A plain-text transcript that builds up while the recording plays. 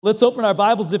Let's open our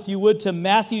Bibles, if you would, to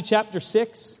Matthew chapter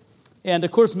 6. And, of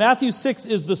course, Matthew 6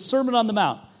 is the Sermon on the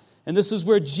Mount. And this is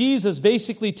where Jesus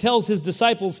basically tells his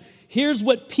disciples, here's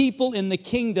what people in the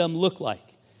kingdom look like.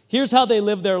 Here's how they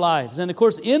live their lives. And, of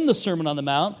course, in the Sermon on the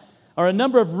Mount are a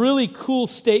number of really cool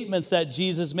statements that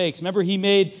Jesus makes. Remember, he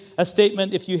made a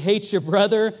statement, if you hate your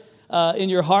brother in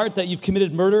your heart, that you've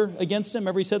committed murder against him.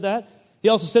 Remember he said that? He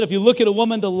also said, if you look at a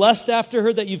woman to lust after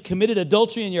her, that you've committed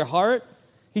adultery in your heart.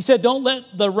 He said, don't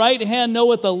let the right hand know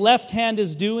what the left hand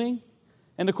is doing.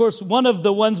 And of course, one of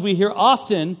the ones we hear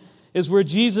often is where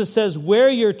Jesus says, where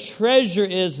your treasure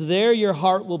is, there your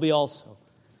heart will be also.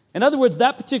 In other words,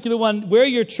 that particular one, where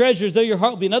your treasure is, there your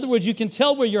heart will be. In other words, you can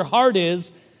tell where your heart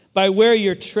is by where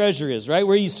your treasure is, right?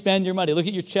 Where you spend your money. Look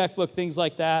at your checkbook, things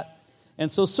like that.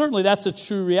 And so certainly that's a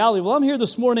true reality. Well, I'm here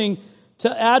this morning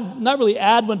to add, not really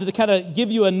add one, to kind of give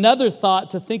you another thought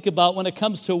to think about when it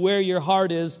comes to where your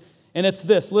heart is. And it's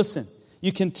this, listen,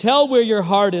 you can tell where your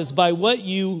heart is by what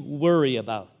you worry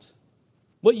about.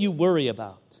 What you worry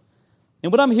about. And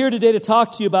what I'm here today to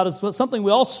talk to you about is something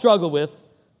we all struggle with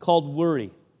called worry.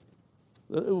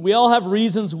 We all have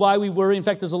reasons why we worry. In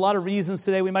fact, there's a lot of reasons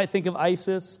today. We might think of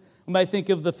ISIS. We might think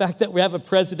of the fact that we have a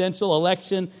presidential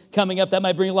election coming up. That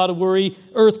might bring a lot of worry.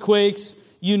 Earthquakes,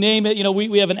 you name it. You know,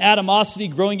 we have an animosity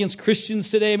growing against Christians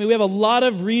today. I mean, we have a lot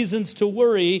of reasons to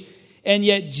worry. And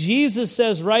yet Jesus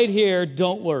says right here,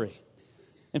 don't worry.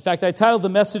 In fact, I titled the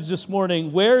message this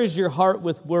morning, Where is Your Heart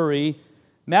with Worry?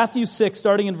 Matthew 6,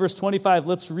 starting in verse 25,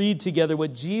 let's read together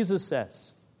what Jesus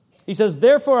says. He says,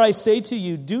 therefore I say to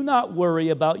you, do not worry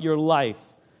about your life,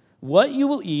 what you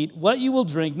will eat, what you will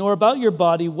drink, nor about your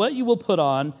body, what you will put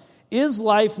on. Is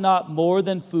life not more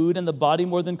than food and the body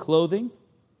more than clothing?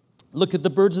 Look at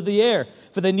the birds of the air,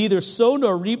 for they neither sow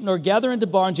nor reap nor gather into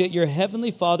barns, yet your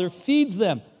heavenly Father feeds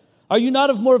them. Are you not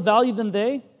of more value than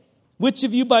they? Which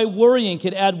of you by worrying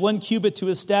can add 1 cubit to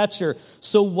his stature?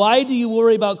 So why do you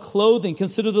worry about clothing?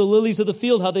 Consider the lilies of the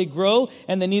field, how they grow,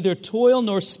 and they neither toil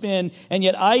nor spin. And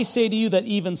yet I say to you that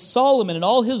even Solomon in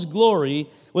all his glory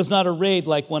was not arrayed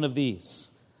like one of these.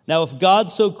 Now if God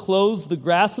so clothes the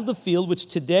grass of the field, which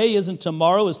today is and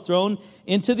tomorrow is thrown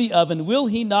into the oven, will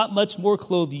he not much more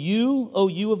clothe you, O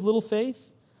you of little faith?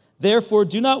 Therefore,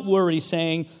 do not worry,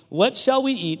 saying, what shall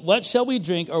we eat, what shall we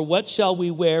drink, or what shall we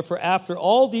wear? For after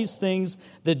all these things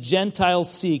the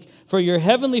Gentiles seek. For your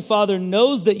heavenly Father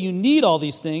knows that you need all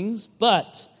these things,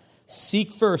 but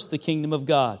seek first the kingdom of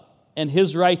God and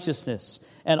his righteousness,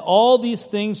 and all these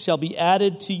things shall be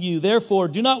added to you. Therefore,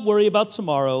 do not worry about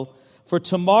tomorrow, for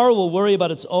tomorrow will worry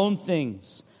about its own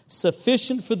things.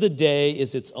 Sufficient for the day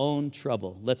is its own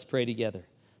trouble. Let's pray together.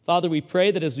 Father, we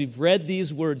pray that as we've read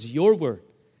these words, your word,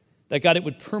 that, God, it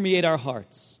would permeate our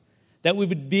hearts, that we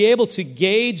would be able to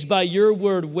gauge by your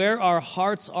word where our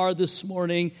hearts are this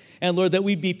morning, and, Lord, that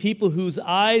we'd be people whose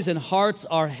eyes and hearts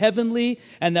are heavenly,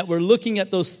 and that we're looking at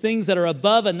those things that are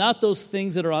above and not those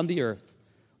things that are on the earth.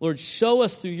 Lord, show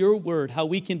us through your word how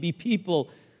we can be people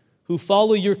who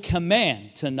follow your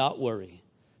command to not worry.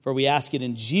 For we ask it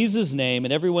in Jesus' name,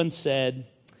 and everyone said,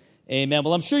 amen.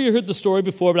 Well, I'm sure you heard the story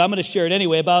before, but I'm going to share it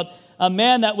anyway, about a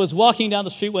man that was walking down the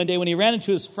street one day when he ran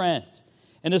into his friend.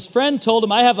 And his friend told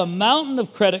him, I have a mountain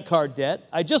of credit card debt.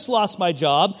 I just lost my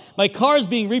job. My car is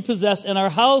being repossessed, and our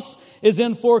house is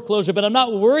in foreclosure, but I'm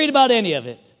not worried about any of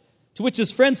it. To which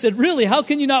his friend said, really, how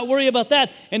can you not worry about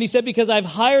that? And he said, because I've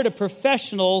hired a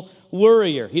professional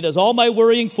worrier. He does all my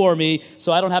worrying for me,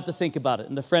 so I don't have to think about it.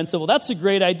 And the friend said, well, that's a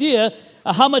great idea.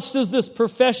 How much does this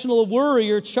professional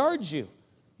worrier charge you?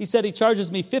 He said, he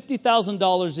charges me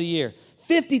 $50,000 a year.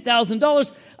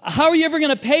 $50,000? How are you ever going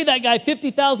to pay that guy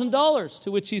 $50,000?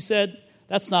 To which he said,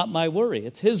 that's not my worry.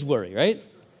 It's his worry, right?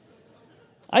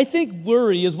 I think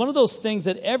worry is one of those things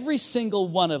that every single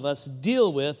one of us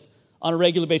deal with on a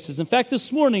regular basis. In fact,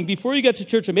 this morning, before you got to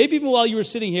church, or maybe even while you were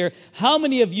sitting here, how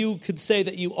many of you could say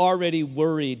that you already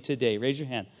worried today? Raise your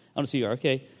hand. I want to see you are.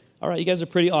 Okay. All right, you guys are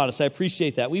pretty honest. I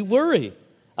appreciate that. We worry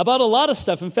about a lot of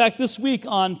stuff. In fact, this week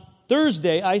on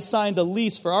Thursday, I signed a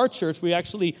lease for our church. We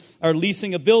actually are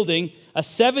leasing a building, a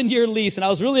 7-year lease, and I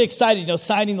was really excited,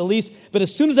 signing the lease. But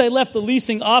as soon as I left the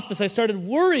leasing office, I started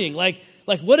worrying, like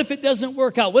what if it doesn't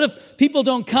work out? What if people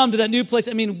don't come to that new place?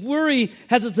 I mean, worry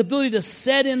has its ability to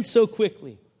set in so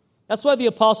quickly. That's why the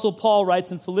Apostle Paul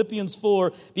writes in Philippians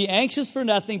 4, be anxious for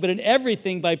nothing, but in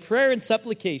everything by prayer and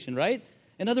supplication, right?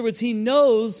 In other words, he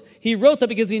wrote that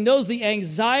because he knows the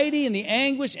anxiety and the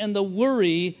anguish and the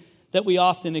worry that we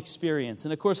often experience.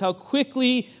 And of course, how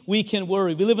quickly we can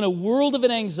worry. We live in a world of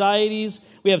anxieties.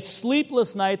 We have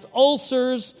sleepless nights,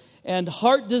 ulcers, and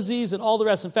heart disease, and all the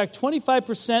rest. In fact,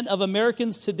 25% of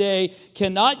Americans today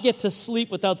cannot get to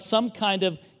sleep without some kind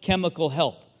of chemical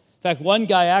help. In fact, one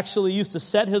guy actually used to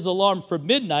set his alarm for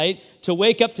midnight to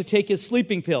wake up to take his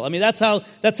sleeping pill. I mean, that's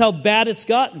how bad it's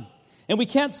gotten. And we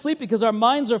can't sleep because our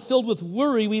minds are filled with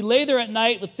worry. We lay there at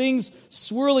night with things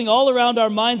swirling all around our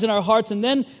minds and our hearts, and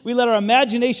then we let our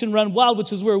imagination run wild,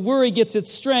 which is where worry gets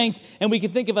its strength, and we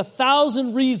can think of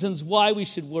 1,000 reasons why we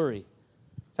should worry.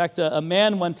 In fact, a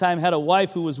man one time had a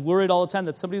wife who was worried all the time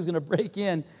that somebody was going to break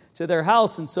in to their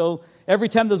house, and so every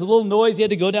time there's a little noise, he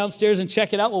had to go downstairs and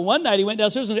check it out. Well, one night he went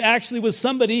downstairs, and it actually was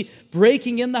somebody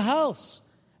breaking in the house.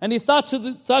 And he thought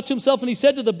to himself, and he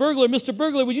said to the burglar, "Mr.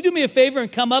 Burglar, would you do me a favor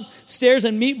and come upstairs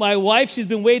and meet my wife? She's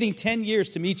been waiting 10 years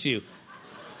to meet you."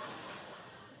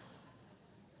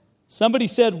 Somebody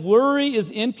said, worry is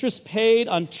interest paid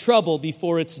on trouble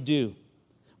before it's due.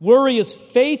 Worry is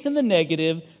faith in the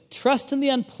negative, trust in the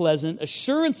unpleasant,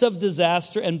 assurance of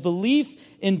disaster, and belief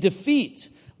in defeat.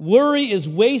 Worry is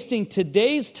wasting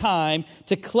today's time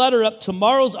to clutter up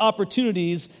tomorrow's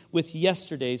opportunities with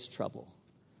yesterday's trouble.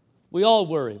 We all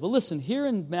worry. Well, listen, here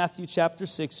in Matthew chapter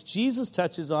 6, Jesus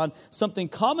touches on something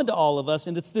common to all of us,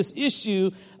 and it's this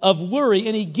issue of worry,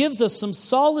 and he gives us some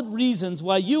solid reasons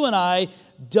why you and I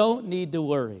don't need to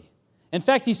worry. In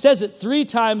fact, he says it 3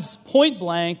 times point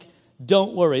blank,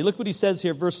 don't worry. Look what he says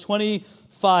here, verse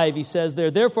 25, he says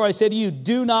there, "Therefore I say to you,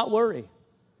 do not worry."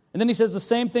 And then he says the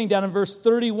same thing down in verse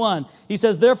 31. He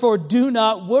says, "Therefore do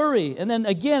not worry." And then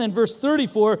again in verse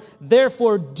 34,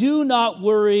 "Therefore do not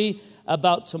worry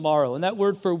about tomorrow." And that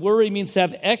word for worry means to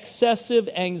have excessive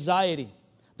anxiety.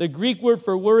 The Greek word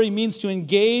for worry means to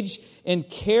engage in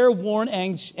careworn,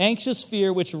 anxious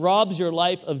fear, which robs your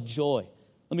life of joy.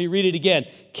 Let me read it again.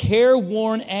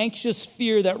 Careworn, anxious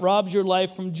fear that robs your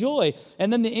life from joy.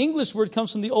 And then the English word comes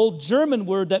from the old German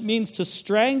word that means to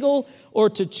strangle or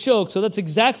to choke. So that's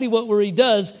exactly what worry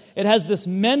does. It has this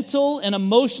mental and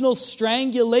emotional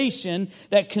strangulation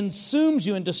that consumes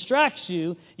you and distracts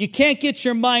you. You can't get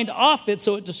your mind off it,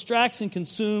 so it distracts and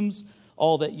consumes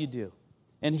all that you do.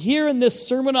 And here in this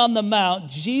Sermon on the Mount,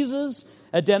 Jesus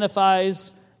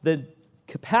identifies the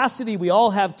capacity we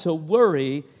all have to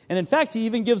worry. And in fact, he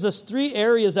even gives us 3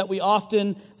 areas that we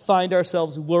often find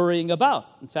ourselves worrying about.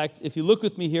 In fact, if you look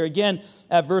with me here again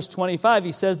at verse 25,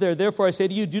 he says there, "Therefore I say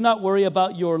to you, do not worry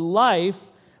about your life,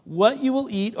 what you will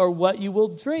eat or what you will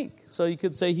drink." So you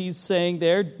could say he's saying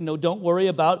there, don't worry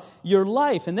about your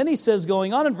life. And then he says,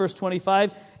 going on in verse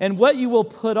 25, "and what you will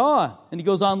put on." And he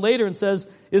goes on later and says,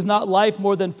 "Is not life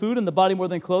more than food and the body more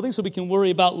than clothing?" So we can worry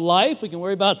about life, we can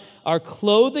worry about our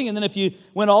clothing. And then if you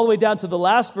went all the way down to the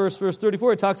last verse, verse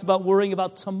 34, it talks about worrying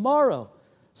about tomorrow.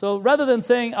 So rather than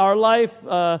saying our life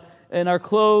and our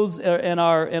clothes and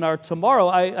our tomorrow,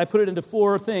 I put it into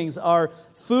 4 things: our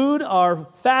food, our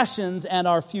fashions, and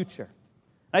our future.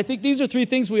 I think these are 3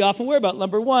 things we often worry about.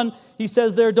 Number 1, he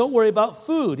says there, don't worry about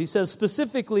food. He says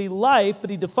specifically life, but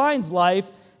he defines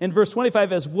life in verse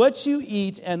 25 as what you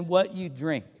eat and what you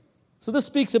drink. So this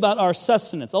speaks about our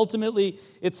sustenance. Ultimately,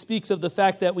 it speaks of the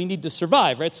fact that we need to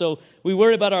survive, right? So we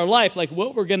worry about our life, like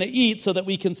what we're going to eat so that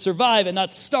we can survive and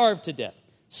not starve to death.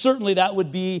 Certainly that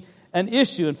would be an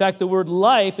issue. In fact, the word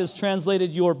life is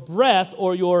translated your breath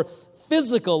or your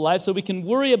physical life, so we can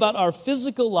worry about our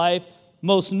physical life.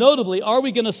 Most notably, are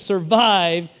we going to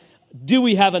survive? Do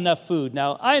we have enough food?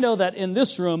 Now, I know that in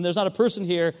this room, there's not a person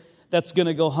here that's going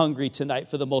to go hungry tonight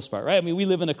for the most part, right? I mean, we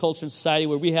live in a culture and society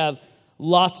where we have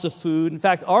lots of food. In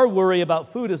fact, our worry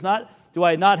about food is not, do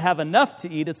I not have enough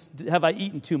to eat? It's, have I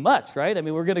eaten too much, right? I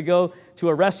mean, we're going to go to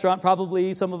a restaurant,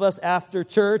 probably some of us after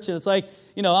church, and it's like,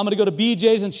 I'm going to go to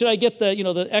BJ's, and should I get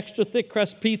the extra thick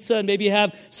crust pizza and maybe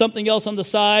have something else on the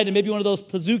side and maybe one of those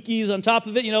Pizookies on top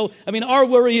of it? Our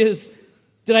worry is,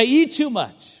 did I eat too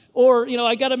much? Or,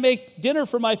 I got to make dinner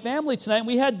for my family tonight. And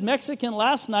we had Mexican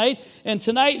last night, and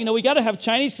tonight, we got to have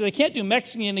Chinese because I can't do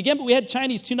Mexican again, but we had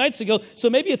Chinese 2 nights ago, so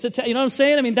maybe it's you know what I'm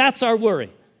saying? That's our worry.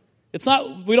 It's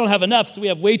not, we don't have enough, so we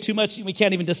have way too much, and we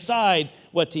can't even decide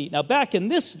what to eat. Now, back in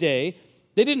this day,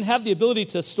 they didn't have the ability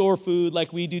to store food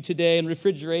like we do today, and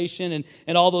refrigeration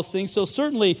and all those things. So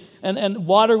certainly, and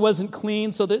water wasn't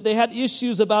clean, so they had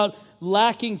issues about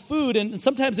lacking food. And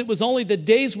sometimes it was only the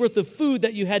day's worth of food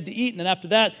that you had to eat. And then after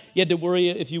that, you had to worry,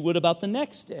 if you would, about the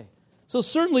next day. So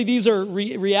certainly these are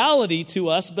reality to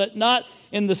us, but not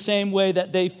in the same way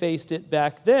that they faced it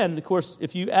back then. Of course,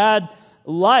 if you add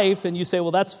life and you say,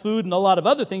 well, that's food and a lot of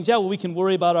other things, we can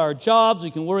worry about our jobs,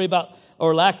 we can worry about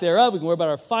or lack thereof. We can worry about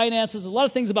our finances. A lot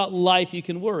of things about life you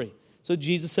can worry. So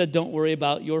Jesus said, don't worry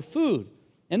about your food.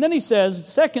 And then he says,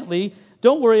 secondly,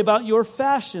 don't worry about your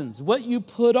fashions. What you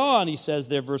put on, he says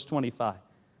there, verse 25.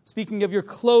 Speaking of your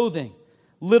clothing,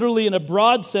 literally in a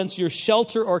broad sense, your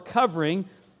shelter or covering.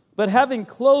 But having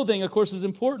clothing, of course, is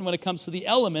important when it comes to the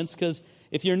elements, because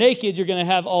If you're naked, you're going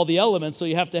to have all the elements, so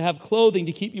you have to have clothing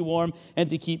to keep you warm and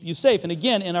to keep you safe. And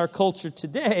again, in our culture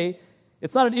today,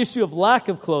 it's not an issue of lack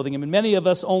of clothing. I mean, many of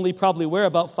us only probably wear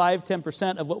about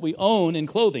 5-10% of what we own in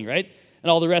clothing, right? And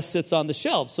all the rest sits on the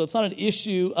shelf. So it's not an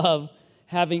issue of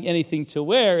having anything to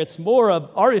wear. It's more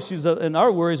of our issues and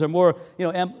our worries are more,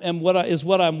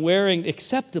 what I'm wearing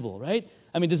acceptable, right?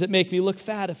 I mean, does it make me look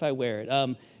fat if I wear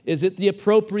it? Is it the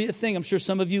appropriate thing? I'm sure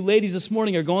some of you ladies this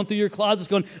morning are going through your closets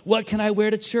going, what can I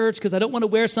wear to church? Because I don't want to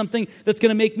wear something that's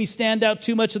going to make me stand out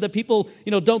too much so that people,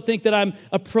 don't think that I'm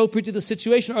appropriate to the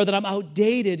situation or that I'm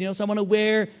outdated, so I want to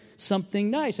wear something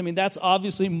nice. I mean, that's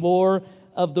obviously more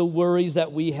of the worries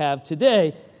that we have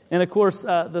today. And of course,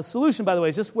 the solution, by the way,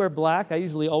 is just wear black. I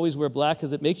usually always wear black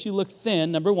because it makes you look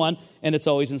thin, number one, and it's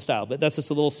always in style. But that's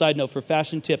just a little side note for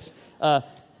fashion tips.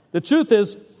 The truth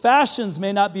is, fashions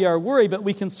may not be our worry, but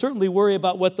we can certainly worry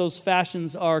about what those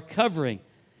fashions are covering.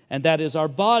 And that is our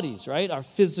bodies, right? Our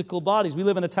physical bodies. We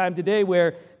live in a time today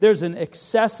where there's an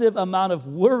excessive amount of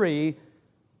worry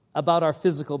about our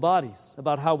physical bodies,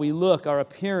 about how we look, our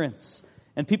appearance.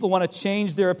 And people want to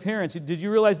change their appearance. Did you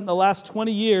realize in the last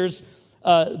 20 years,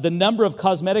 the number of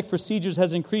cosmetic procedures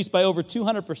has increased by over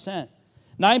 200%?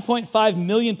 9.5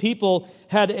 million people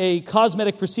had a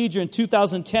cosmetic procedure in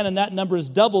 2010, and that number has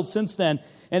doubled since then.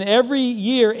 And every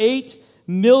year, 8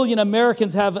 million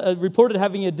Americans have reported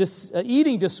having an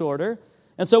eating disorder.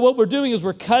 And so what we're doing is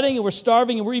we're cutting and we're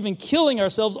starving and we're even killing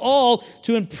ourselves all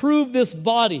to improve this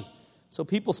body. So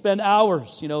people spend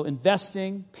hours,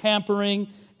 investing, pampering,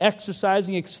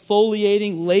 exercising,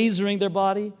 exfoliating, lasering their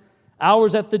body.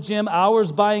 Hours at the gym,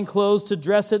 hours buying clothes to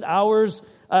dress it, hours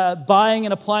buying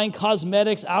and applying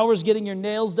cosmetics, hours getting your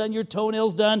nails done, your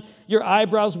toenails done, your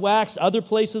eyebrows waxed, other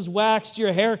places waxed,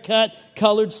 your hair cut,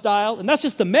 colored, style. And that's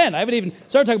just the men. I haven't even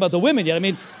started talking about the women yet. I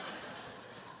mean,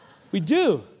 we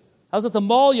do. I was at the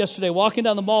mall yesterday, walking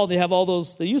down the mall. They have all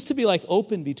those, they used to be like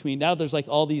open between. Now there's like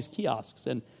all these kiosks.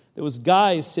 And there was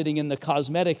guys sitting in the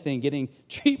cosmetic thing getting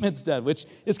treatments done, which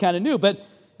is kind of new. But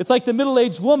it's like the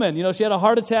middle-aged woman. She had a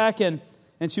heart attack and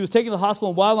she was taken to the hospital,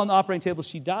 and while on the operating table,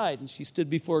 she died. And she stood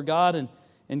before God,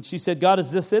 and she said, God,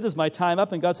 is this it? Is my time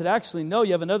up? And God said, actually, no,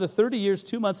 you have another 30 years,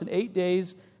 2 months, and 8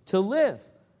 days to live.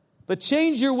 But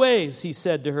change your ways, he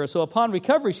said to her. So upon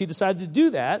recovery, she decided to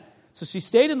do that. So she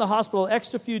stayed in the hospital an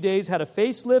extra few days, had a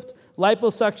facelift,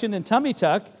 liposuction, and tummy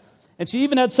tuck. And she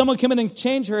even had someone come in and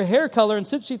change her hair color. And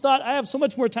since she thought, I have so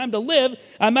much more time to live,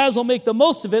 I might as well make the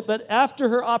most of it. But after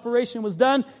her operation was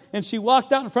done and she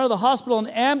walked out in front of the hospital, an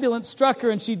ambulance struck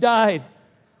her and she died.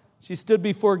 She stood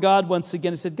before God once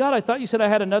again and said, God, I thought you said I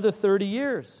had another 30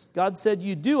 years. God said,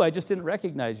 you do. I just didn't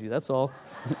recognize you. That's all.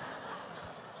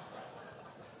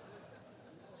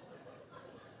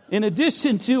 In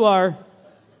addition to our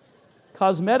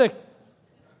cosmetic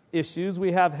issues,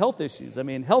 we have health issues. I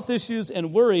mean, health issues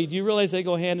and worry, do you realize they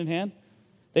go hand in hand?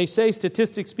 They say,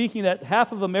 statistics speaking, that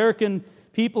half of American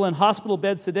people in hospital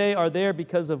beds today are there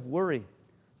because of worry.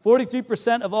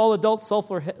 43% of all adults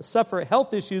suffer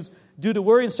health issues due to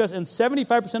worry and stress, and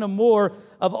 75% or more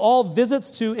of all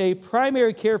visits to a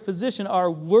primary care physician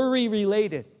are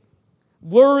worry-related.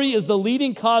 Worry is the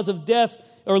leading cause of death,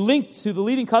 or linked to the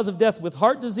leading cause of death with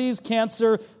heart disease,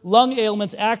 cancer, lung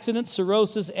ailments, accidents,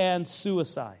 cirrhosis, and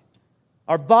suicide.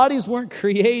 Our bodies weren't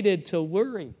created to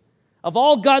worry. Of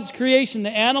all God's creation, the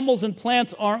animals and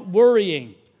plants aren't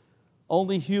worrying.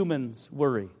 Only humans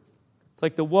worry. It's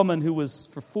like the woman who was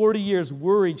for 40 years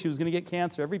worried she was going to get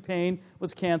cancer. Every pain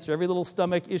was cancer. Every little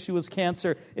stomach issue was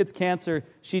cancer. It's cancer.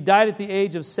 She died at the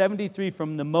age of 73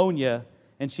 from pneumonia,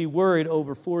 and she worried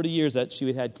over 40 years that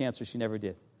she had cancer. She never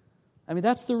did. I mean,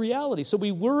 that's the reality. So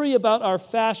we worry about our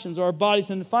fashions, our bodies.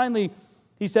 And finally,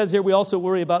 he says here, we also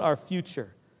worry about our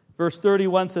future. Verse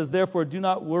 31 says, therefore, do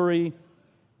not worry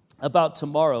about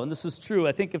tomorrow. And this is true.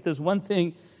 I think if there's one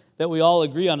thing that we all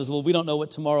agree on is, well, we don't know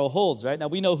what tomorrow holds, right? Now,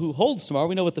 we know who holds tomorrow.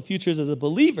 We know what the future is as a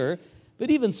believer.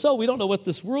 But even so, we don't know what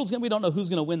this world's going to be. We don't know who's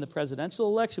going to win the presidential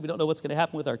election. We don't know what's going to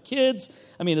happen with our kids.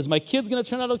 I mean, is my kids going to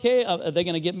turn out okay? Are they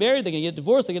going to get married? Are they going to get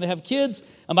divorced? Are they going to have kids?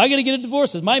 Am I going to get a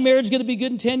divorce? Is my marriage going to be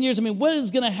good in 10 years? I mean, what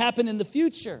is going to happen in the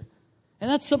future? And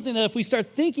that's something that if we start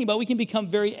thinking about, we can become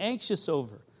very anxious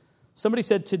over. Somebody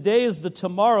said, today is the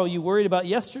tomorrow you worried about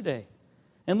yesterday.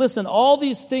 And listen, all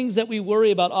these things that we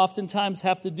worry about oftentimes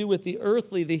have to do with the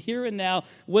earthly, the here and now,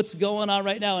 what's going on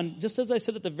right now. And just as I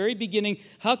said at the very beginning,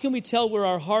 how can we tell where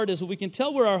our heart is? Well, we can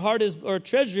tell where our heart is, or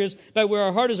treasure is, by where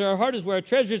our heart is, or our heart is where our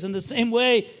treasure is. In the same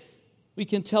way, we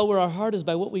can tell where our heart is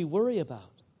by what we worry about.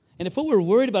 And if what we're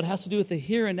worried about has to do with the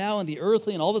here and now and the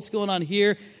earthly and all that's going on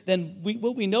here, then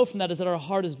what we know from that is that our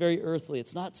heart is very earthly.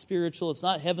 It's not spiritual. It's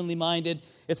not heavenly minded.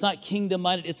 It's not kingdom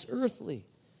minded. It's earthly.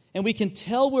 And we can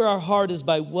tell where our heart is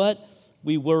by what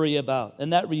we worry about.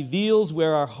 And that reveals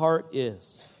where our heart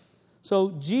is.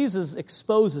 So Jesus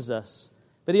exposes us,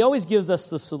 but he always gives us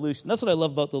the solution. That's what I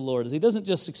love about the Lord, is he doesn't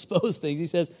just expose things. He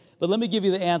says, but let me give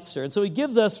you the answer. And so he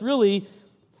gives us really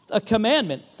a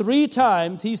commandment. 3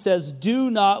 times he says, do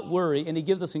not worry. And he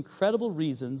gives us incredible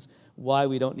reasons why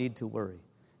we don't need to worry.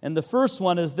 And the first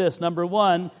one is this. Number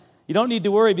 1, you don't need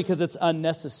to worry because it's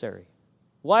unnecessary.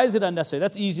 Why is it unnecessary?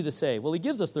 That's easy to say. Well, he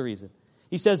gives us the reason.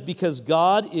 He says, because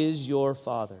God is your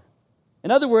Father.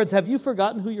 In other words, have you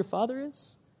forgotten who your Father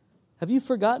is? Have you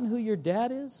forgotten who your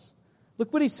dad is?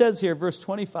 Look what he says here, verse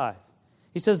 25.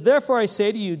 He says, therefore I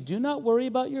say to you, do not worry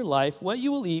about your life, what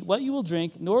you will eat, what you will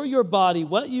drink, nor your body,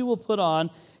 what you will put on.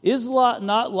 Is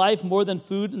not life more than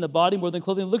food, and the body more than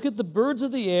clothing? Look at the birds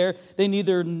of the air. They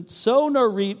neither sow nor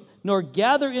reap, nor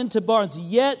gather into barns,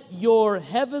 yet your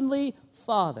heavenly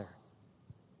Father.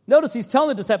 Notice he's telling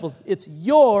the disciples, it's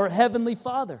your heavenly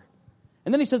Father.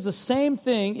 And then he says the same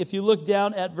thing, if you look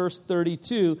down at verse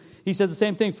 32, he says the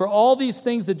same thing. For all these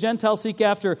things the Gentiles seek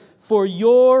after, for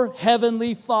your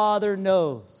heavenly Father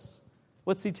knows.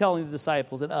 What's he telling the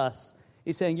disciples and us?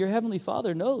 He's saying, your heavenly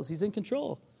Father knows. He's in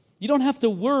control. You don't have to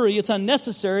worry. It's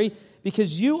unnecessary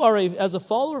because you are, as a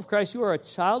follower of Christ, you are a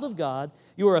child of God.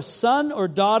 You are a son or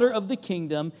daughter of the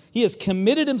kingdom. He has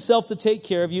committed himself to take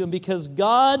care of you. And because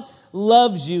God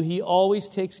loves you, he always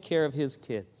takes care of his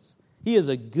kids. He is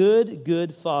a good,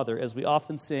 good Father, as we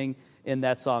often sing in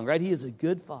that song, right? He is a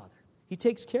good Father. He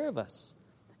takes care of us.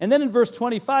 And then in verse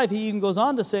 25, he even goes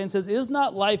on to say and says, is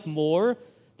not life more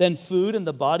than food and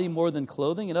the body more than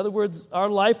clothing? In other words, our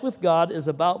life with God is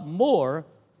about more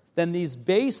than these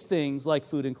base things like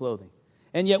food and clothing.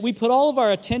 And yet we put all of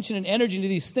our attention and energy into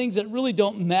these things that really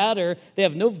don't matter. They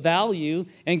have no value.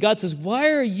 And God says,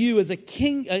 why are you as a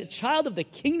child of the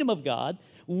kingdom of God,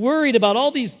 worried about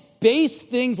all these base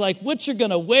things like what you're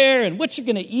going to wear and what you're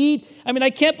going to eat? I mean,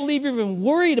 I can't believe you're even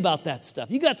worried about that stuff.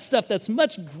 You got stuff that's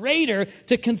much greater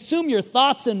to consume your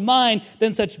thoughts and mind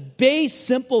than such base,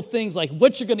 simple things like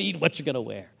what you're going to eat and what you're going to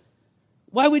wear.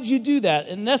 Why would you do that?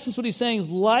 In essence, what he's saying is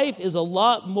life is a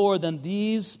lot more than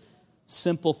these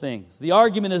simple things. The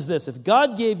argument is this: if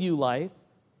God gave you life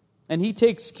and he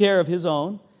takes care of his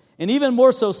own, and even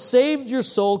more so saved your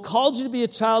soul, called you to be a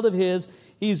child of his,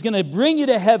 he's going to bring you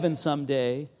to heaven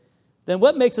someday, then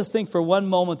what makes us think for one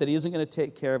moment that he isn't going to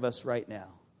take care of us right now?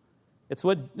 It's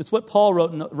what Paul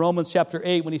wrote in Romans chapter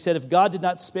 8 when he said, if God did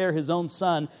not spare his own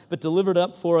son, but delivered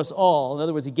up for us all, in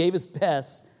other words, he gave his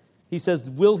best, he says,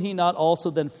 will he not also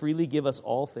then freely give us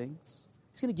all things?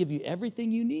 He's going to give you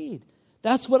everything you need.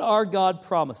 That's what our God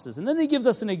promises. And then he gives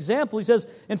us an example. He says,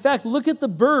 in fact, look at the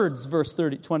birds, verse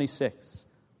 26.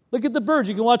 Look at the birds.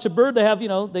 You can watch a bird. They have,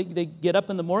 they get up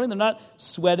in the morning. They're not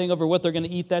sweating over what they're going to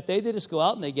eat that day. They just go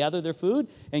out and they gather their food,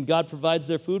 and God provides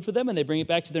their food for them, and they bring it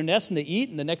back to their nest, and they eat,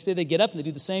 and the next day they get up and they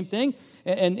do the same thing.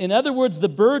 And in other words, the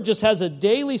bird just has a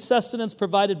daily sustenance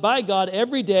provided by God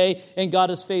every day, and God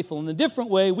is faithful. In a different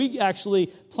way, we actually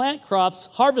plant crops,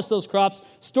 harvest those crops,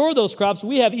 store those crops.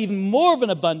 We have even more of an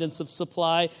abundance of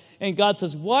supply. And God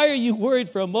says, why are you worried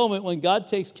for a moment when God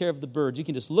takes care of the birds? You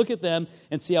can just look at them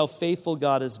and see how faithful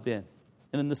God has been.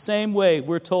 And in the same way,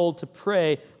 we're told to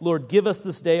pray, Lord, give us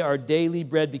this day our daily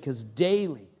bread, because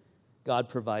daily God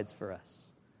provides for us.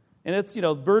 And it's,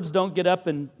 birds don't get up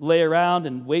and lay around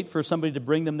and wait for somebody to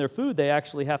bring them their food. They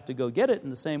actually have to go get it.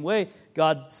 In the same way,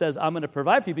 God says, I'm going to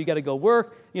provide for you, but you got to go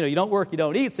work. You don't work, you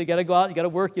don't eat, so you got to go out, you got to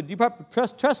work. You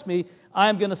trust me,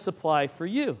 I'm going to supply for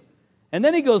you. And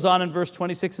then he goes on in verse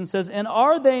 26 and says, and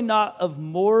are you not of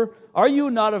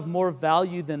more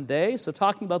value than they? So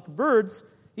talking about the birds,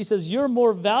 he says, you're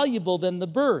more valuable than the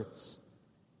birds.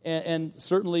 And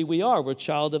certainly we are. We're a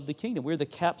child of the kingdom. We're the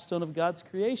capstone of God's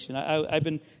creation. I've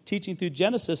been teaching through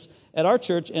Genesis at our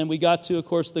church, and we got to, of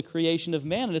course, the creation of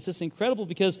man. And it's just incredible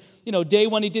because, day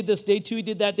 1 he did this, day 2 he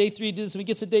did that, day 3 he did this, and he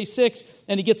gets to day 6,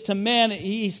 and he gets to man,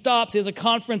 he stops, he has a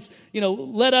conference,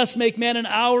 let us make man in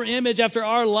our image after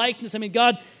our likeness. I mean,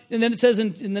 God, and then it says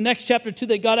in the next chapter 2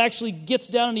 that God actually gets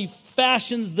down and he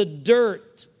fashions the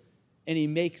dirt, and he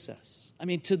makes us. I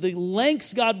mean, to the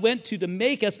lengths God went to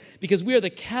make us, because we are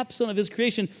the capstone of his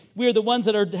creation. We are the ones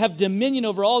that have dominion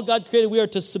over all God created. We are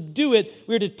to subdue it.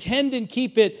 We are to tend and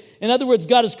keep it. In other words,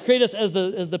 God has created us as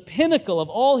the pinnacle of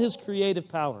all his creative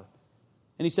power.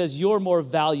 And he says, you're more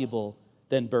valuable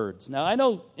than birds. Now, I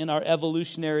know in our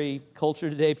evolutionary culture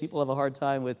today, people have a hard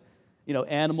time with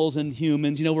animals and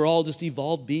humans. We're all just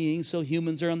evolved beings, so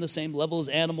humans are on the same level as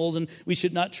animals, and we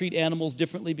should not treat animals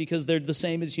differently because they're the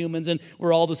same as humans, and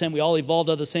we're all the same. We all evolved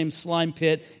out of the same slime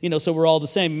pit, so we're all the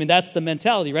same. I mean, that's the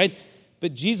mentality, right?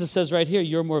 But Jesus says right here,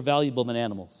 you're more valuable than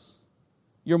animals.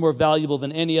 You're more valuable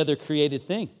than any other created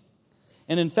thing.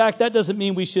 And in fact, that doesn't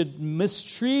mean we should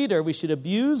mistreat or we should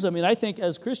abuse. I mean, I think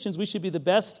as Christians, we should be the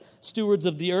best stewards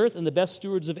of the earth and the best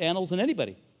stewards of animals than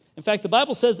anybody. In fact, the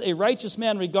Bible says a righteous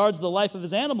man regards the life of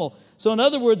his animal. So in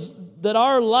other words, that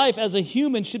our life as a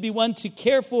human should be one to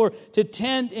care for, to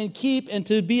tend and keep, and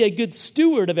to be a good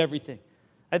steward of everything.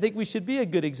 I think we should be a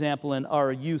good example in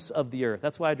our use of the earth.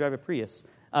 That's why I drive a Prius.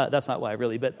 That's not why,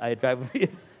 really, but I drive a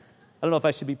Prius. I don't know if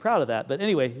I should be proud of that. But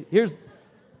anyway, here's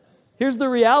the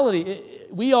reality.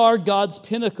 We are God's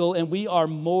pinnacle, and we are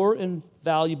more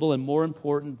valuable and more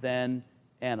important than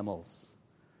animals.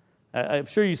 I'm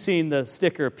sure you've seen the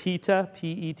sticker PETA,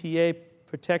 P-E-T-A,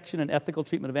 Protection and Ethical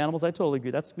Treatment of Animals. I totally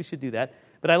agree. We should do that.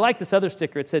 But I like this other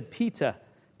sticker. It said PETA,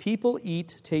 People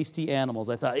Eat Tasty Animals.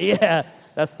 I thought, yeah,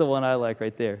 that's the one I like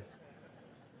right there.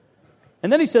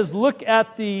 And then he says, look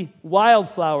at the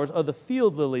wildflowers or the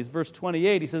field lilies, verse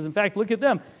 28. He says, in fact, look at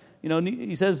them.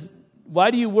 He says,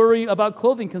 why do you worry about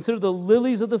clothing? Consider the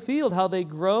lilies of the field, how they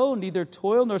grow, neither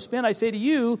toil nor spin. I say to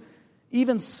you,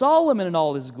 even Solomon in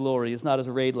all his glory is not as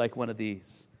arrayed like one of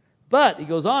these. But, he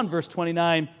goes on, verse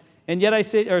 29, and yet I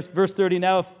say, or verse 30,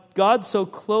 now if God so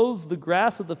clothes the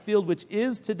grass of the field, which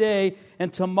is today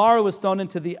and tomorrow is thrown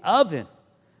into the oven,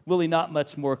 will he not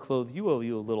much more clothe you, O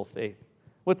you of little faith?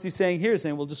 What's he saying here? He's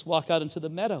saying, well, just walk out into the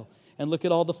meadow and look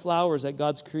at all the flowers that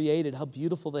God's created, how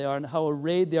beautiful they are and how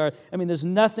arrayed they are. I mean, there's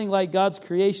nothing like God's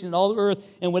creation in all the earth,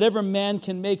 and whatever man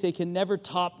can make, they can never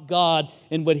top God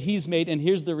in what he's made. And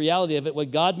here's the reality of it. What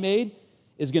God made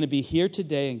is going to be here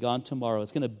today and gone tomorrow.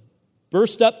 It's going to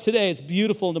burst up today. It's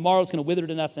beautiful, and tomorrow it's going to wither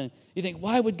to nothing. You think,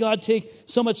 why would God take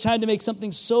so much time to make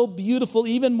something so beautiful,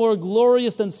 even more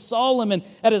glorious than Solomon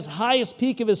at his highest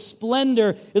peak of his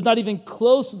splendor is not even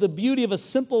close to the beauty of a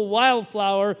simple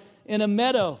wildflower in a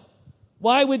meadow?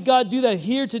 Why would God do that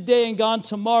here today and gone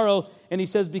tomorrow? And he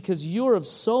says, because you're of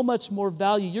so much more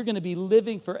value. You're going to be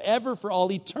living forever for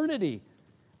all eternity.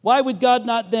 Why would God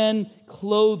not then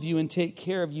clothe you and take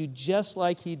care of you just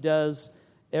like he does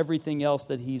everything else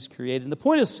that he's created? And the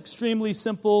point is extremely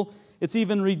simple. It's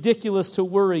even ridiculous to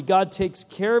worry. God takes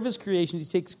care of his creation. He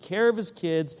takes care of his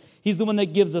kids. He's the one that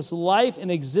gives us life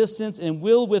and existence, and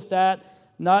will with that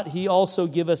not he also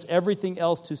give us everything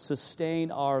else to sustain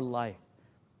our life?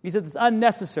 He says it's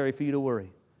unnecessary for you to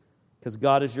worry because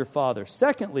God is your Father.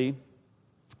 Secondly,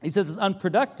 he says it's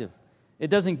unproductive.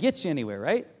 It doesn't get you anywhere,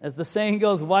 right? As the saying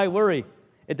goes, why worry?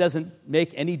 It doesn't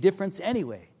make any difference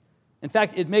anyway. In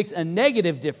fact, it makes a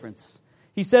negative difference.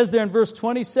 He says there in verse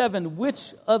 27,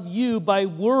 which of you by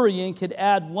worrying could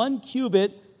add 1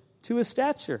 cubit to his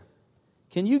stature?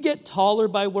 Can you get taller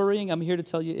by worrying? I'm here to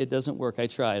tell you it doesn't work. I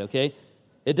tried, okay?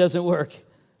 It doesn't work.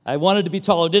 I wanted to be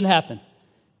taller. It didn't happen.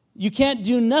 You can't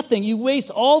do nothing. You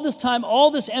waste all this time, all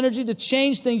this energy to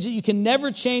change things that you can never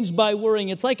change by worrying.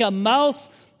 It's like a mouse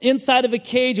inside of a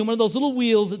cage and one of those little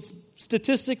wheels. It's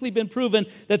statistically been proven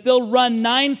that they'll run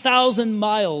 9,000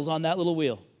 miles on that little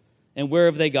wheel. And where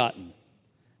have they gotten?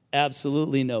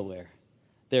 Absolutely nowhere.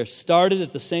 They started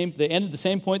at they ended the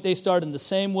same point they started in the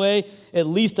same way. At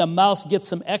least a mouse gets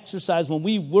some exercise. When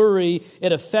we worry,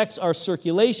 it affects our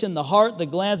circulation, the heart, the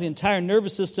glands, the entire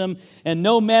nervous system. And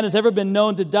no man has ever been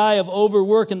known to die of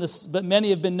overwork, but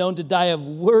many have been known to die of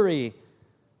worry.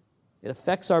 It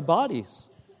affects our bodies.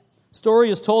 Story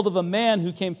is told of a man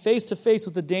who came face to face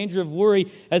with the danger of worry.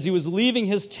 As he was leaving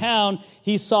his town,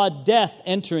 he saw death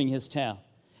entering his town.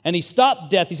 And he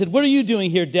stopped Death. He said, what are you doing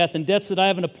here, Death? And Death said, I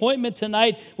have an appointment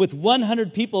tonight with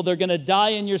 100 people. They're going to die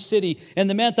in your city. And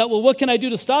the man thought, well, what can I do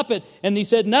to stop it? And he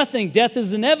said, nothing. Death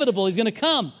is inevitable. He's going to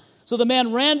come. So the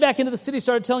man ran back into the city,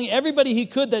 started telling everybody he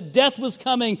could that death was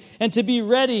coming and to be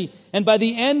ready. And by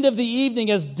the end of the evening,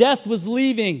 as Death was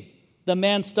leaving, the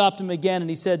man stopped him again. And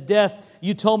he said, Death,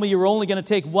 you told me you were only going to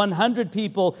take 100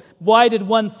 people. Why did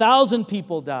 1,000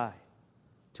 people die?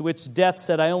 To which Death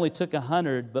said, I only took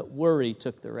 100, but worry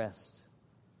took the rest.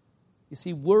 You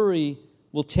see, worry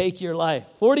will take your life.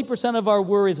 40% of our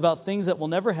worry is about things that will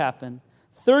never happen.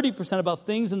 30% about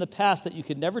things in the past that you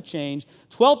could never change.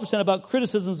 12% about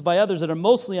criticisms by others that are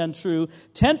mostly untrue.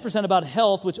 10% about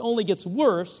health, which only gets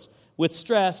worse with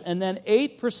stress. And then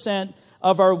 8%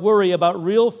 of our worry about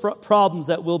real problems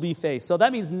that will be faced. So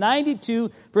that means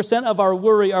 92% of our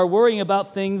worry are worrying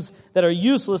about things that are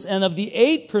useless, and of the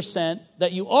 8%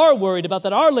 that you are worried about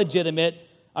that are legitimate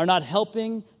are not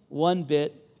helping one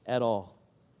bit at all.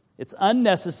 It's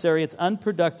unnecessary, it's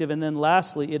unproductive, and then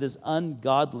lastly, it is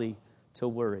ungodly to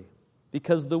worry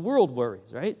because the world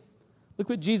worries, right? Look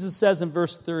what Jesus says in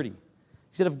verse 30. He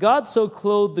said, if God so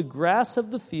clothed the grass of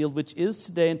the field, which is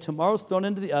today and tomorrow is thrown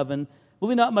into the oven, Will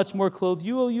he not much more clothe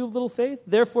you, O you of little faith?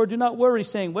 Therefore do not worry,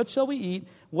 saying, what shall we eat?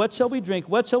 What shall we drink?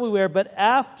 What shall we wear? But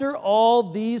after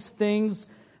all these things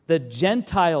the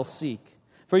Gentiles seek.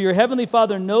 For your heavenly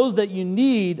Father knows that you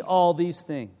need all these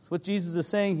things. What Jesus is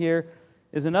saying here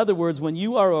is, in other words, when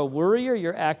you are a worrier,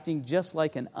 you're acting just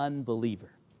like an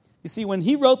unbeliever. You see, when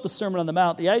he wrote the Sermon on the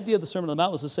Mount, the idea of the Sermon on the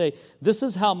Mount was to say, this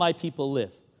is how my people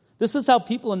live. This is how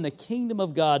people in the kingdom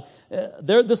of God,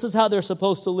 this is how they're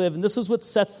supposed to live. And this is what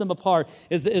sets them apart,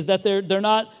 is that they're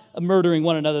not murdering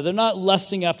one another. They're not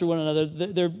lusting after one another.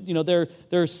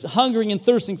 They're hungering and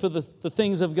thirsting for the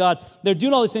things of God. They're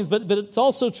doing all these things, but it's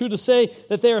also true to say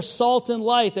that they are salt and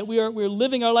light, that we're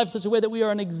living our life in such a way that we are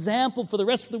an example for the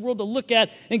rest of the world to look at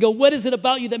and go, what is it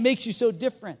about you that makes you so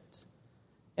different?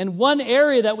 And one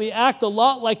area that we act a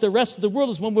lot like the rest of the world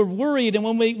is when we're worried, and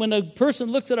when a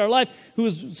person looks at our life, who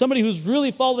is somebody who's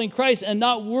really following Christ and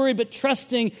not worried but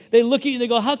trusting, they look at you and they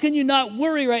go, how can you not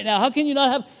worry right now? How can you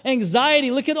not have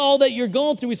anxiety? Look at all that you're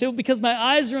going through. We say, well, because my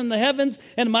eyes are in the heavens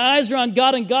and my eyes are on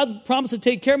God and God's promised to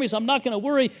take care of me, so I'm not going to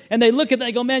worry. And they look at that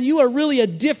and go, man, you are really a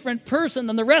different person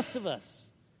than the rest of us.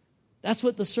 That's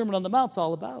what the Sermon on the Mount's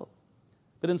all about.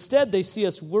 But instead, they see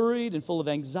us worried and full of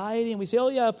anxiety, and we say, oh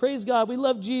yeah, praise God, we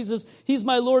love Jesus, He's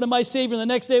my Lord and my Savior. And the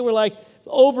next day, we're like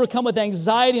overcome with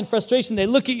anxiety and frustration. They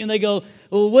look at you and they go,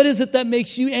 well, what is it that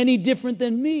makes you any different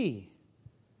than me?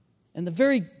 And the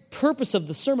very purpose of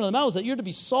the Sermon on the Mount is that you're to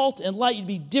be salt and light. You're to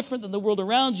be different than the world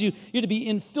around you. You're to be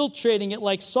infiltrating it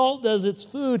like salt does its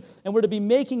food, and we're to be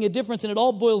making a difference. And it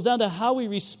all boils down to how we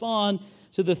respond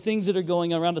to the things that are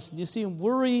going on around us. You see,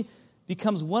 worry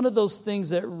becomes one of those things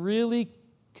that really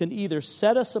can either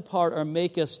set us apart or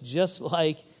make us just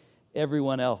like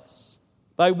everyone else.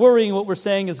 By worrying, what we're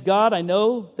saying is, God, I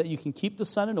know that you can keep the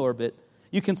sun in orbit.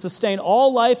 You can sustain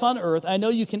all life on earth. I know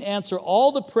you can answer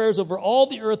all the prayers over all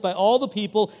the earth by all the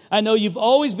people. I know you've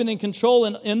always been in control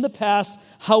in the past.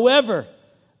 However,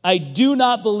 I do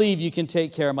not believe you can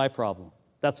take care of my problem.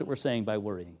 That's what we're saying by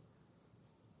worrying.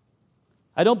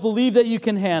 I don't believe that you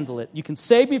can handle it. You can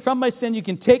save me from my sin. You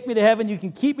can take me to heaven. You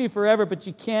can keep me forever, but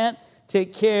you can't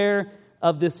take care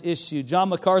of this issue. John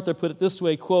MacArthur put it this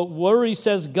way, quote, worry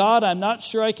says, God, I'm not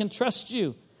sure I can trust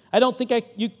you. I don't think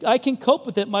I can cope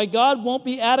with it. My God won't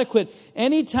be adequate.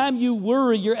 Anytime you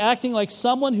worry, you're acting like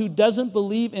someone who doesn't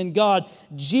believe in God.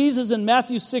 Jesus in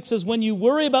Matthew 6 says, when you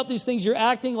worry about these things, you're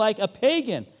acting like a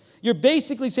pagan. You're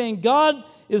basically saying, God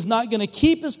is not going to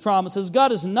keep His promises.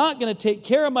 God is not going to take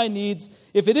care of my needs.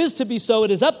 If it is to be so,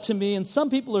 it is up to me. And some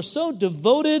people are so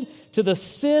devoted to the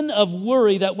sin of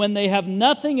worry that when they have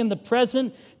nothing in the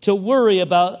present to worry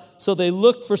about, so they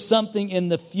look for something in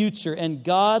the future. And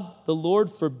God, the Lord,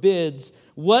 forbids.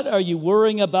 What are you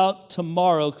worrying about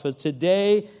tomorrow? Because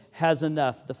today has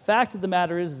enough. The fact of the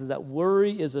matter is that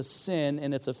worry is a sin,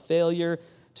 and it's a failure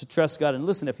to trust God. And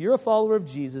listen, if you're a follower of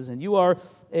Jesus and you are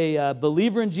a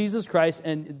believer in Jesus Christ,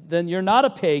 and then you're not a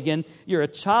pagan, you're a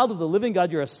child of the living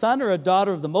God, you're a son or a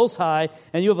daughter of the Most High,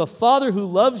 and you have a Father who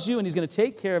loves you and He's going to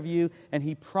take care of you, and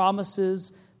He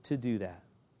promises to do that.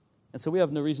 And so we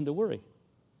have no reason to worry.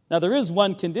 Now, there is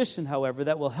one condition, however,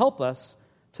 that will help us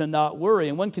to not worry,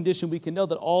 and one condition we can know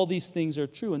that all these things are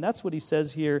true, and that's what he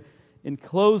says here in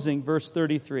closing, verse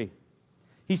 33.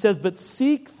 He says, but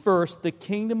seek first the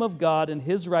kingdom of God and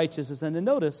His righteousness, and then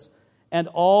notice, and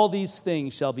all these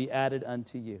things shall be added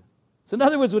unto you. So in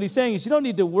other words, what he's saying is you don't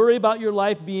need to worry about your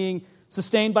life being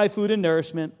sustained by food and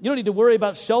nourishment. You don't need to worry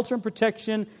about shelter and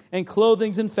protection and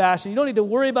clothing and fashion. You don't need to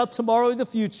worry about tomorrow or the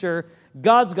future.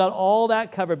 God's got all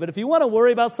that covered. But if you want to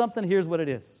worry about something, here's what it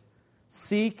is.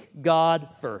 Seek God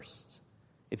first.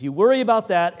 If you worry about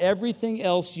that, everything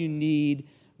else you need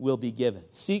will be given.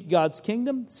 Seek God's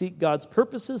kingdom, seek God's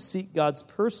purposes, seek God's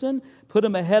person, put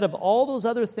Him ahead of all those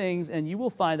other things, and you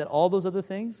will find that all those other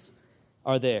things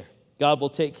are there. God will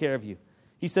take care of you.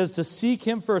 He says to seek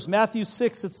Him first. Matthew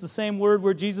 6, it's the same word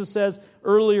where Jesus says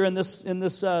earlier in this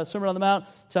Sermon on the Mount,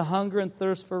 to hunger and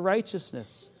thirst for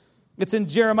righteousness. It's in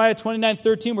Jeremiah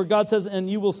 29:13 where God says, and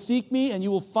you will seek me and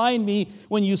you will find me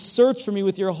when you search for me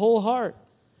with your whole heart.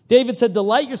 David said,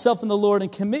 delight yourself in the Lord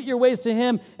and commit your ways to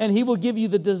Him, and He will give you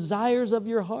the desires of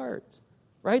your heart.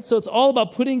 Right? So it's all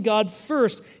about putting God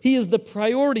first. He is the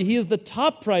priority. He is the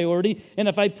top priority. And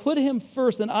if I put Him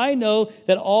first, then I know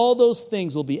that all those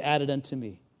things will be added unto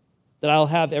me, that I'll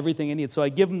have everything I need. So I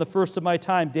give Him the first of my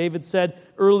time. David said,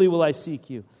 early will I seek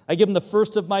you. I give Him the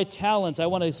first of my talents. I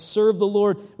want to serve the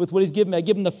Lord with what He's given me. I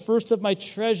give Him the first of my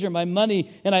treasure, my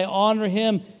money, and I honor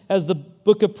Him. As the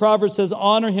book of Proverbs says,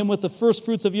 honor Him with the first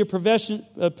fruits of your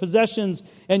possessions,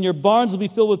 and your barns will be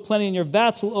filled with plenty, and your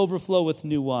vats will overflow with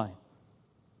new wine.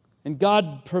 And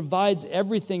God provides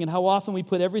everything, and how often we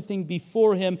put everything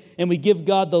before him and we give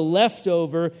God the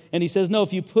leftover. And he says, no,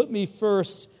 if you put me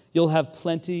first, you'll have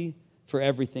plenty for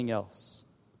everything else.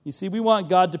 You see, we want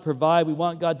God to provide. We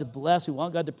want God to bless. We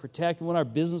want God to protect. We want our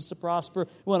business to prosper.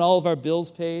 We want all of our bills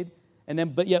paid.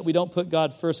 But yet we don't put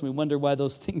God first, and we wonder why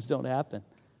those things don't happen.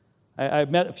 I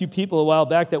met a few people a while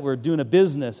back that were doing a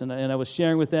business, and I was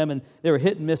sharing with them, and they were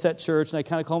hit and miss at church, and I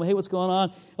kind of called them, hey, what's going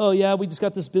on? Oh, yeah, we just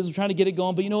got this business, trying to get it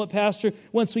going, but you know what, Pastor?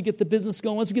 Once we get the business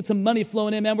going, once we get some money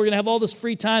flowing in, man, we're going to have all this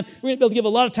free time. We're going to be able to give a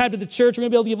lot of time to the church. We're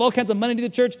going to be able to give all kinds of money to the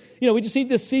church. We just need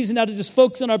this season now to just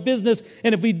focus on our business,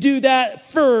 and if we do that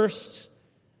first,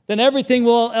 then everything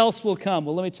else will come.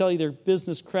 Well, let me tell you, their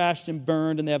business crashed and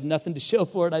burned, and they have nothing to show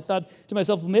for it. I thought to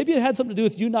myself, well, maybe it had something to do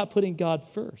with you not putting God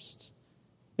first.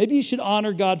 Maybe you should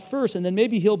honor God first, and then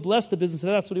maybe he'll bless the business if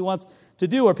that's what he wants to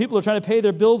do. Or people are trying to pay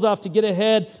their bills off to get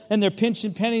ahead, and they're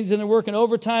pinching pennies, and they're working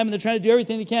overtime, and they're trying to do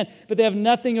everything they can, but they have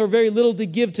nothing or very little to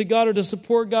give to God or to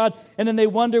support God, and then they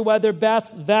wonder why their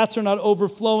vats are not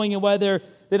overflowing and why they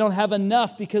don't have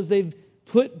enough because they've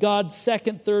put God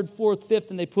second, third, fourth, fifth,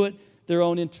 and they put their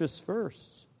own interests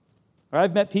first. Or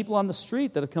I've met people on the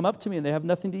street that have come up to me and they have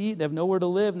nothing to eat, they have nowhere to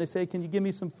live, and they say, can you give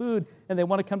me some food? And they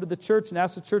want to come to the church and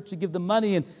ask the church to give them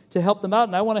money and to help them out.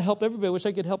 And I want to help everybody. I wish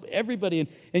I could help everybody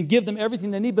and give them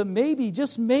everything they need. But maybe,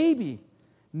 just maybe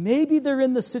they're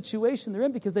in the situation they're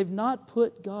in because they've not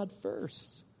put God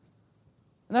first.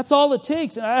 And that's all it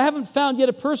takes. And I haven't found yet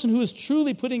a person who is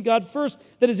truly putting God first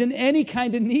that is in any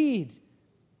kind of need.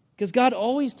 Because God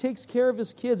always takes care of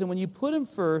his kids. And when you put him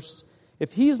first,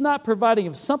 if he's not providing,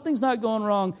 if something's not going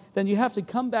wrong, then you have to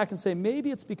come back and say, maybe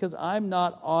it's because I'm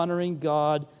not honoring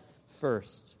God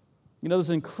first. There's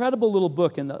an incredible little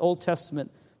book in the Old Testament,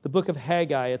 the book of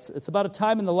Haggai. It's about a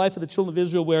time in the life of the children of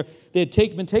Israel where they had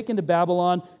been taken to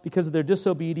Babylon because of their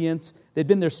disobedience. They'd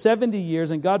been there 70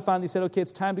 years, and God finally said, okay,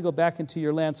 it's time to go back into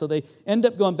your land. So they end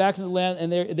up going back into the land,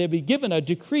 and they'd be given a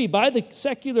decree by the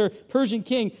secular Persian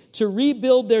king to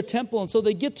rebuild their temple. And so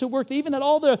they get to work. They even had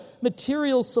all the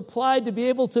materials supplied to be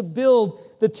able to build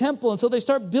the temple. And so they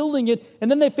start building it, and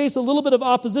then they face a little bit of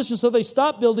opposition, so they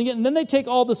stop building it, and then they take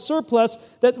all the surplus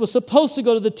that was supposed to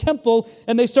go to the temple,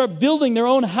 and they start building their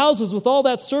own houses with all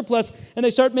that surplus, and they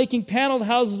start making paneled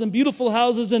houses and beautiful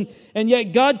houses, and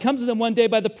yet God comes to them one day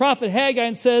by the prophet Haggai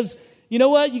and says, you know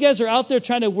what, you guys are out there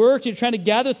trying to work, you're trying to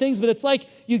gather things, but it's like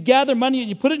you gather money and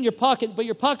you put it in your pocket, but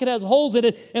your pocket has holes in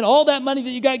it, and all that money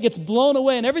that you got gets blown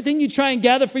away, and everything you try and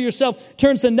gather for yourself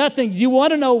turns to nothing. Do you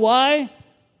want to know why?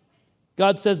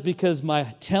 God says, because my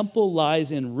temple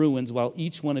lies in ruins while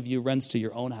each one of you runs to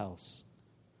your own house.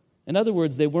 In other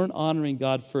words, they weren't honoring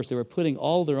God first. They were putting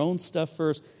all their own stuff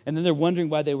first, and then they're wondering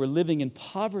why they were living in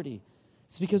poverty.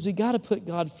 It's because we got to put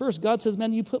God first. God says,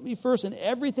 man, you put me first, and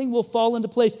everything will fall into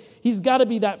place. He's got to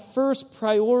be that first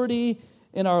priority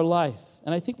in our life.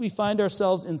 And I think we find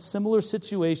ourselves in similar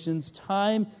situations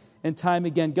time and time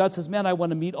again. God says, man, I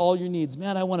want to meet all your needs.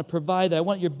 Man, I want to provide. I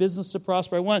want your business to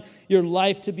prosper. I want your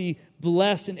life to be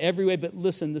blessed in every way. But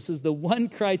listen, this is the one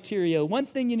criteria, one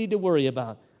thing you need to worry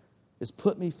about is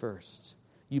put me first.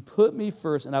 You put me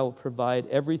first, and I will provide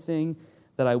everything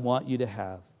that I want you to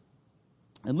have.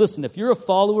 And listen, if you're a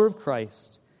follower of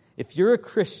Christ, if you're a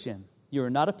Christian, you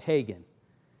are not a pagan.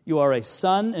 You are a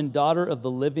son and daughter of the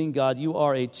living God. You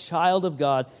are a child of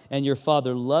God, and your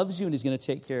Father loves you, and he's going to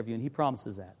take care of you, and he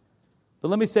promises that. But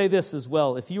let me say this as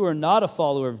well. If you are not a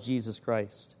follower of Jesus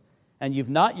Christ, and you've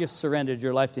not yet surrendered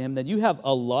your life to him, then you have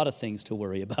a lot of things to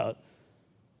worry about.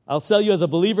 I'll tell you, as a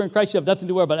believer in Christ, you have nothing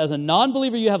to worry about. As a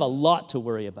non-believer, you have a lot to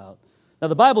worry about. Now,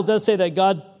 the Bible does say that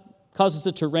God causes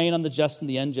it to rain on the just and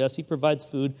the unjust. He provides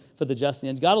food for the just and the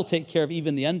unjust. God will take care of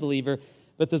even the unbeliever.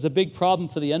 But there's a big problem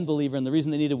for the unbeliever, and the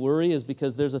reason they need to worry is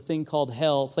because there's a thing called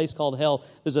hell, a place called hell.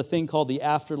 There's a thing called the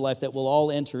afterlife that we'll all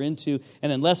enter into.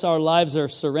 And unless our lives are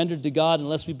surrendered to God,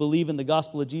 unless we believe in the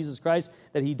gospel of Jesus Christ,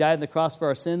 that he died on the cross for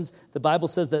our sins, the Bible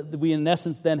says that we in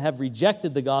essence then have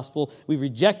rejected the gospel. We've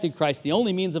rejected Christ, the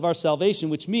only means of our salvation,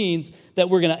 which means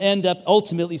that we're going to end up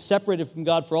ultimately separated from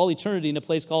God for all eternity in a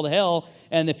place called hell.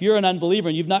 And if you're an unbeliever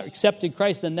and you've not accepted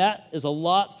Christ, then that is a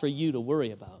lot for you to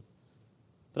worry about.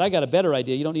 But I got a better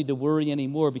idea. You don't need to worry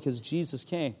anymore because Jesus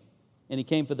came. And he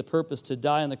came for the purpose to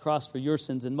die on the cross for your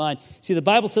sins and mine. See, the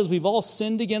Bible says we've all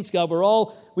sinned against God.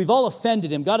 We've all offended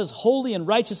him. God is holy and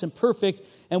righteous and perfect.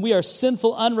 and we are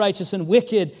sinful, unrighteous, and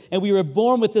wicked, and we were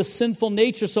born with this sinful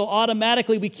nature, so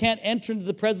automatically we can't enter into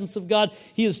the presence of God.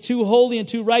 He is too holy and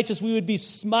too righteous. We would be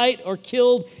smite or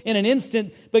killed in an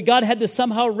instant, but God had to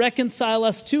somehow reconcile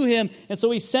us to him, and so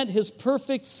he sent his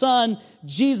perfect Son,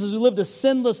 Jesus, who lived a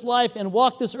sinless life and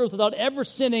walked this earth without ever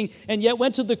sinning, and yet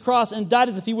went to the cross and died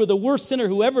as if he were the worst sinner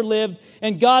who ever lived.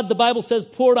 And God, the Bible says,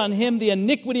 poured on him the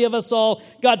iniquity of us all.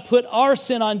 God put our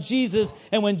sin on Jesus,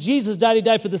 and when Jesus died, he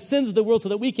died for the sins of the world so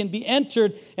that we can be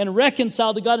entered and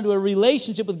reconciled to God into a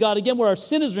relationship with God again where our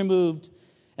sin is removed,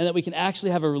 and that we can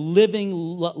actually have a living,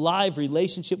 live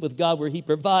relationship with God where he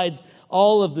provides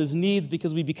all of his needs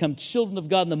because we become children of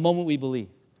God in the moment we believe.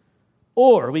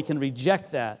 Or we can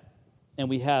reject that, and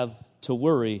we have to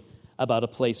worry about a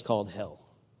place called hell.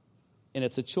 And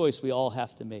it's a choice we all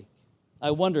have to make.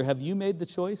 I wonder, have you made the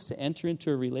choice to enter into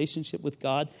a relationship with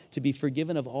God, to be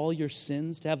forgiven of all your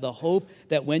sins, to have the hope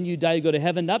that when you die, you go to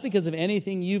heaven, not because of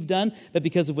anything you've done, but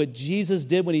because of what Jesus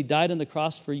did when he died on the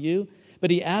cross for you? But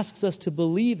he asks us to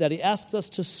believe that. He asks us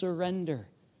to surrender.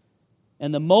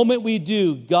 And the moment we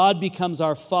do, God becomes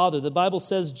our Father. The Bible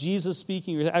says, Jesus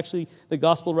speaking, or actually the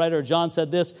gospel writer John said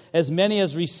this, as many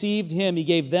as received him, he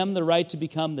gave them the right to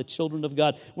become the children of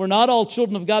God. We're not all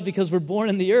children of God because we're born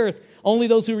in the earth. Only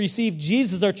those who receive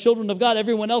Jesus are children of God.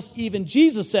 Everyone else, even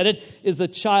Jesus said it, is the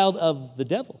child of the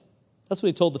devil. That's what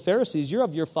he told the Pharisees. You're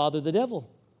of your father, the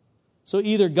devil. So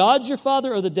either God's your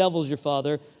father or the devil's your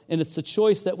father, and it's the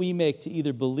choice that we make to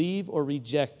either believe or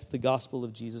reject the gospel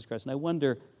of Jesus Christ. And I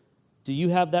wonder, do you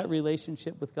have that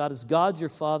relationship with God? Is God your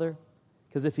Father?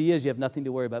 Because if he is, you have nothing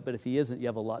to worry about. But if he isn't, you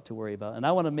have a lot to worry about. And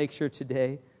I want to make sure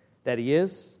today that he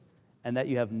is and that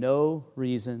you have no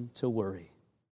reason to worry.